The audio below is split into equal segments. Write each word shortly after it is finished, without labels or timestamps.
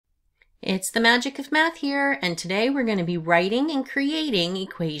It's the magic of math here, and today we're going to be writing and creating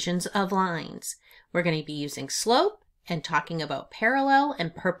equations of lines. We're going to be using slope and talking about parallel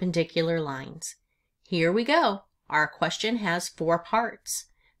and perpendicular lines. Here we go. Our question has 4 parts.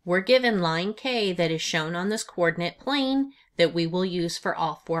 We're given line K that is shown on this coordinate plane that we will use for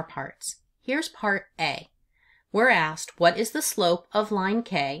all 4 parts. Here's part A. We're asked, what is the slope of line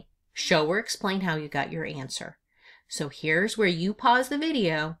K? Show or explain how you got your answer. So here's where you pause the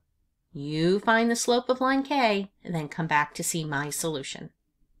video. You find the slope of line K, and then come back to see my solution.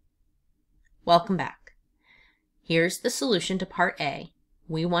 Welcome back. Here's the solution to part A.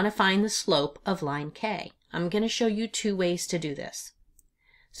 We want to find the slope of line K. I'm going to show you 2 ways to do this.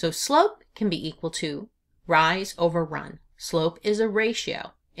 So slope can be equal to rise over run. Slope is a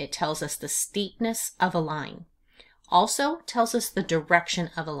ratio. It tells us the steepness of a line. Also tells us the direction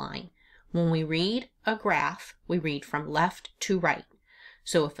of a line. When we read a graph, we read from left to right.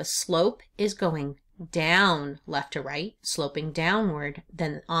 So if a slope is going down left to right, sloping downward,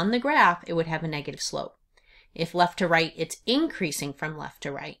 then on the graph it would have a negative slope. If left to right it's increasing from left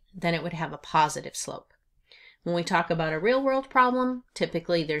to right, then it would have a positive slope. When we talk about a real world problem,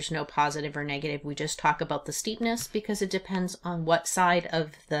 typically there's no positive or negative. We just talk about the steepness because it depends on what side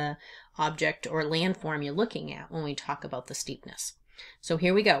of the object or landform you're looking at when we talk about the steepness. So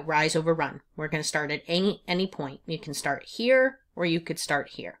here we go, rise over run. We're going to start at any point. You can start here or you could start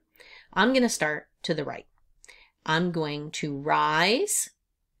here. I'm going to start to the right. I'm going to rise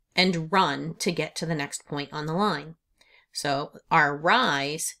and run to get to the next point on the line. So our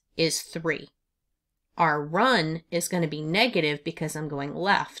rise is 3. Our run is going to be negative because I'm going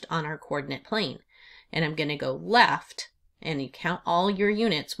left on our coordinate plane. And I'm going to go left, and you count all your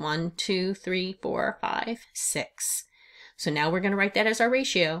units, 1, 2, 3, 4, 5, 6. So now we're going to write that as our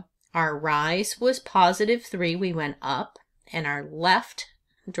ratio. Our rise was positive 3, we went up, and our left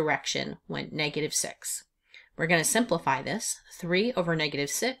direction went negative 6. We're going to simplify this. 3 over negative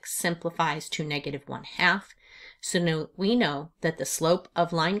 6 simplifies to negative 1/2. So we know that the slope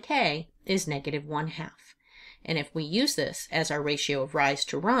of line K is negative 1/2. And if we use this as our ratio of rise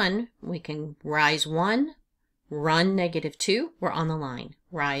to run, we can rise 1, run negative 2, we're on the line.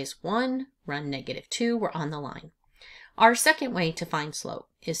 Rise 1, run negative 2, we're on the line. Our second way to find slope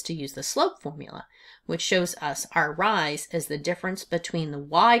is to use the slope formula, which shows us our rise as the difference between the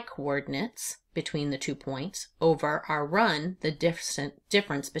y-coordinates between the 2 points over our run, the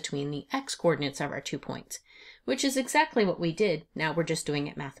difference between the x-coordinates of our 2 points, which is exactly what we did. Now we're just doing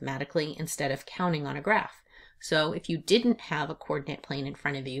it mathematically instead of counting on a graph. So if you didn't have a coordinate plane in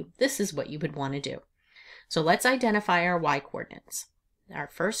front of you, this is what you would want to do. So let's identify our y-coordinates. Our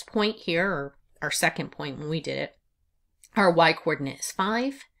first point here, or our second point when we did it, our y-coordinate is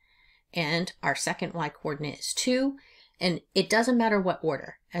 5, and our second y-coordinate is 2, and it doesn't matter what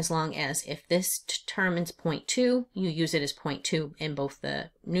order, as long as if this determines point 2, you use it as point 2 in both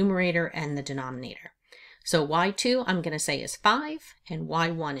the numerator and the denominator. So y2 I'm going to say is 5, and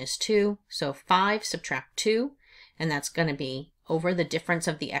y1 is 2, so 5 subtract 2, and that's going to be over the difference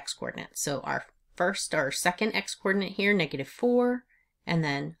of the x-coordinates. So our second x-coordinate here, negative 4, and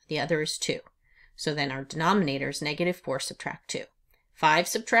then the other is 2. So then our denominator is negative 4 subtract 2. 5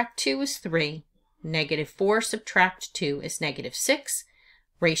 subtract 2 is 3. Negative 4 subtract 2 is negative 6.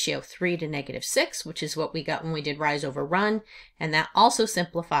 Ratio 3 to negative 6, which is what we got when we did rise over run. And that also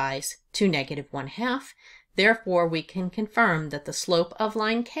simplifies to negative 1/2. Therefore, we can confirm that the slope of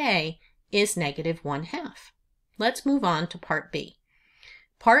line K is negative 1/2. Let's move on to part B.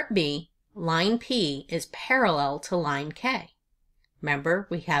 Part B, line P is parallel to line K. Remember,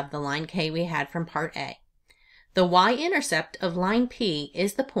 we have the line K we had from part A. The y-intercept of line P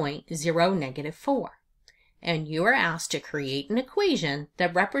is the point 0, negative 4. And you are asked to create an equation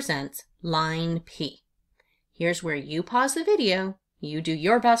that represents line P. Here's where you pause the video, you do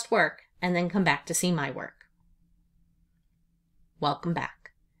your best work, and then come back to see my work. Welcome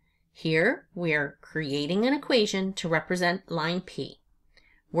back. Here we are creating an equation to represent line P.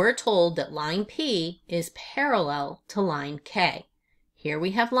 We're told that line P is parallel to line K. Here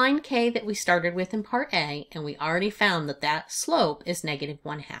we have line K that we started with in part A, and we already found that that slope is negative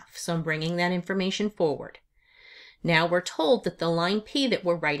 1/2. So I'm bringing that information forward. Now we're told that the line P that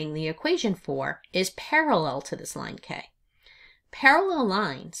we're writing the equation for is parallel to this line K. Parallel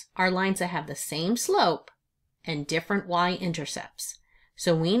lines are lines that have the same slope and different y-intercepts.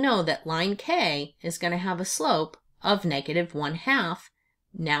 So we know that line K is going to have a slope of negative 1/2.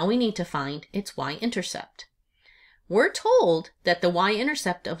 Now we need to find its y-intercept. We're told that the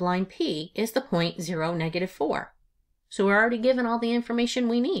y-intercept of line P is the point 0, negative 4. So we're already given all the information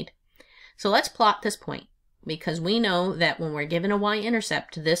we need. So let's plot this point. because we know that when we're given a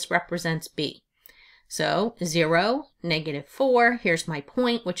y-intercept, this represents b. So 0, -4, here's my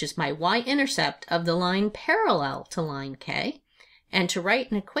point, which is my y-intercept of the line parallel to line k. And to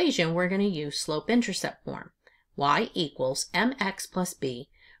write an equation, we're going to use slope-intercept form. Y equals mx plus b,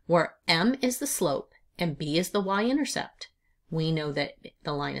 where m is the slope and b is the y-intercept. We know that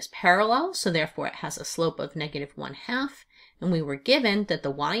the line is parallel, so therefore it has a slope of -1/2, and we were given that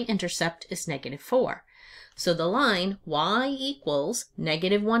the y-intercept is -4. So the line y equals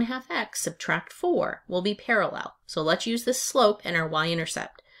 -1/2x subtract 4 will be parallel. So let's use this slope and our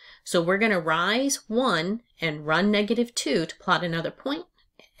y-intercept. So we're going to rise 1 and run -2 to plot another point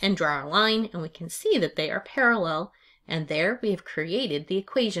and draw our line, and we can see that they are parallel, and there we have created the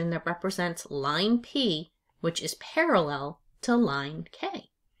equation that represents line P, which is parallel to line K.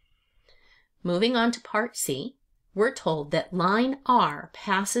 Moving on to part C, we're told that line R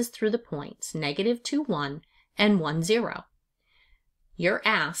passes through the points -2, 1 and 1, 0. You're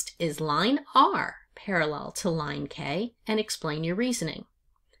asked, is line R parallel to line K, and explain your reasoning.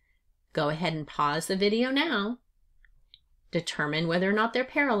 Go ahead and pause the video now, determine whether or not they're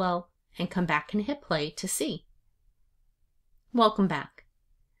parallel, and come back and hit play to see. Welcome back.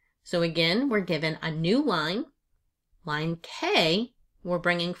 So again, we're given a new line. Line K, we're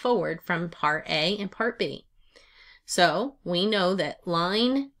bringing forward from part A and part B. So we know that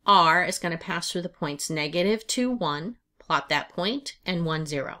line R is going to pass through the points -2, 1, plot that point, and 1,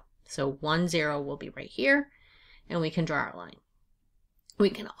 0. So 1, 0 will be right here, and we can draw our line.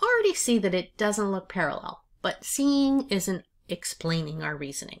 We can already see that it doesn't look parallel, but seeing isn't explaining our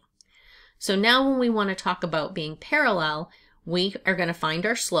reasoning. So now when we want to talk about being parallel, we are going to find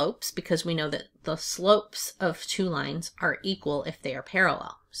our slopes, because we know that the slopes of two lines are equal if they are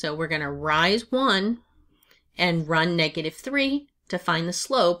parallel. So we're going to rise 1 and run -3 to find the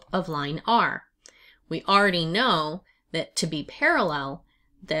slope of line R. We already know that to be parallel,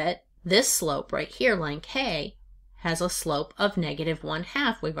 that this slope right here, line K, has a slope of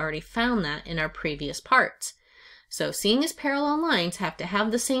 -1/2. We've already found that in our previous parts. So seeing as parallel lines have to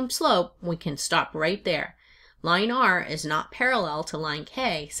have the same slope, we can stop right there. Line R is not parallel to line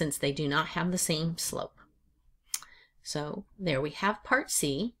K since they do not have the same slope. So there we have part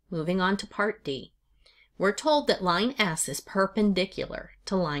C. Moving on to part D. We're told that line S is perpendicular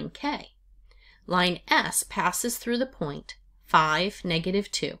to line K. Line S passes through the point 5,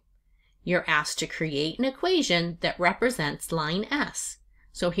 -2. You're asked to create an equation that represents line S.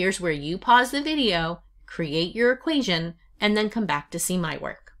 So here's where you pause the video, create your equation, and then come back to see my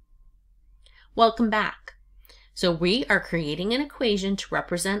work. Welcome back. So we are creating an equation to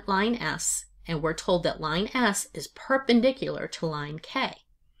represent line S, and we're told that line S is perpendicular to line K.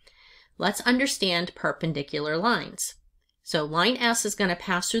 Let's understand perpendicular lines. So line S is going to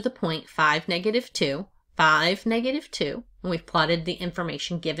pass through the point 5, -2, 5, -2, and we've plotted the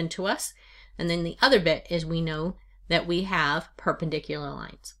information given to us. And then the other bit is we know that we have perpendicular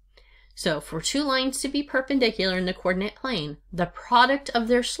lines. So for two lines to be perpendicular in the coordinate plane, the product of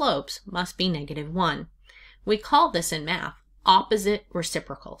their slopes must be -1. We call this in math opposite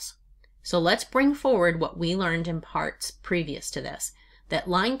reciprocals. So let's bring forward what we learned in parts previous to this, that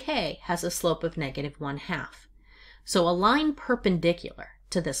line K has a slope of -1/2. So a line perpendicular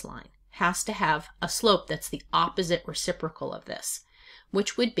to this line has to have a slope that's the opposite reciprocal of this,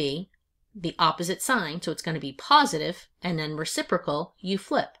 which would be the opposite sign. So it's going to be positive, and then reciprocal, you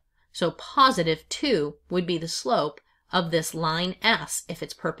flip. So +2 would be the slope of this line S if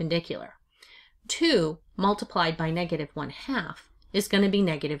it's perpendicular. 2 multiplied by -1/2 is going to be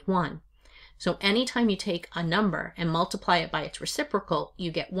 -1. So anytime you take a number and multiply it by its reciprocal,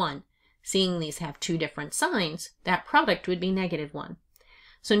 you get 1. Seeing these have two different signs, that product would be -1.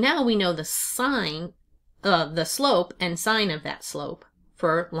 So now we know the sign, the slope and sign of that slope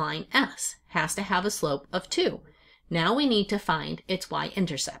for line S has to have a slope of 2. Now we need to find its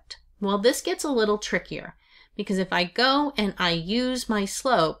y-intercept. Well, this gets a little trickier, because if I go and I use my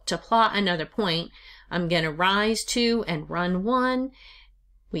slope to plot another point, I'm going to rise 2 and run 1.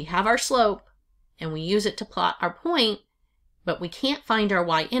 We have our slope, and we use it to plot our point, but we can't find our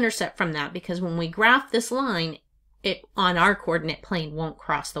y-intercept from that, because when we graph this line, it on our coordinate plane won't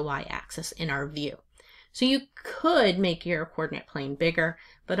cross the y-axis in our view. So you could make your coordinate plane bigger,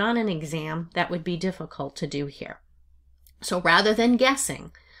 but on an exam, that would be difficult to do here. So rather than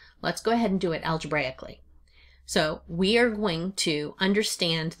guessing, let's go ahead and do it algebraically. So we are going to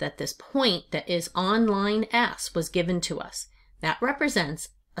understand that this point that is on line S was given to us. That represents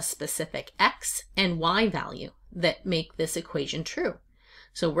a specific x and y value that make this equation true.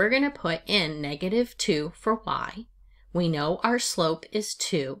 So we're going to put in -2 for y. We know our slope is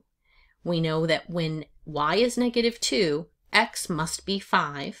 2. We know that when y is -2, x must be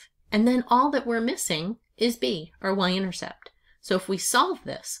 5, and then all that we're missing is b, our y-intercept. So if we solve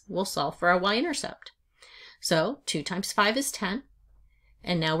this, we'll solve for our y-intercept. So 2 times 5 is 10,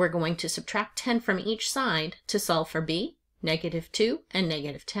 and now we're going to subtract 10 from each side to solve for b. -2 and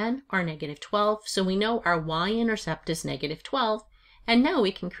 -10 are -12, so we know our y-intercept is -12, and now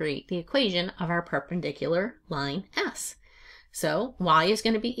we can create the equation of our perpendicular line S. So y is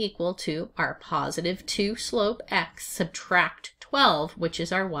going to be equal to our +2 slope x subtract 12, which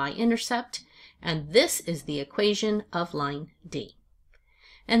is our y-intercept, and this is the equation of line D.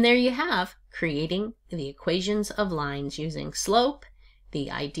 And there you have creating the equations of lines using slope, the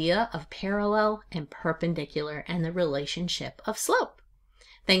idea of parallel and perpendicular, and the relationship of slope.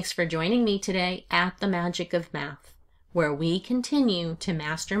 Thanks for joining me today at The Magic of Math, where we continue to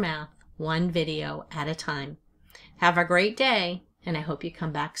master math one video at a time. Have a great day, and I hope you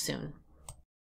come back soon.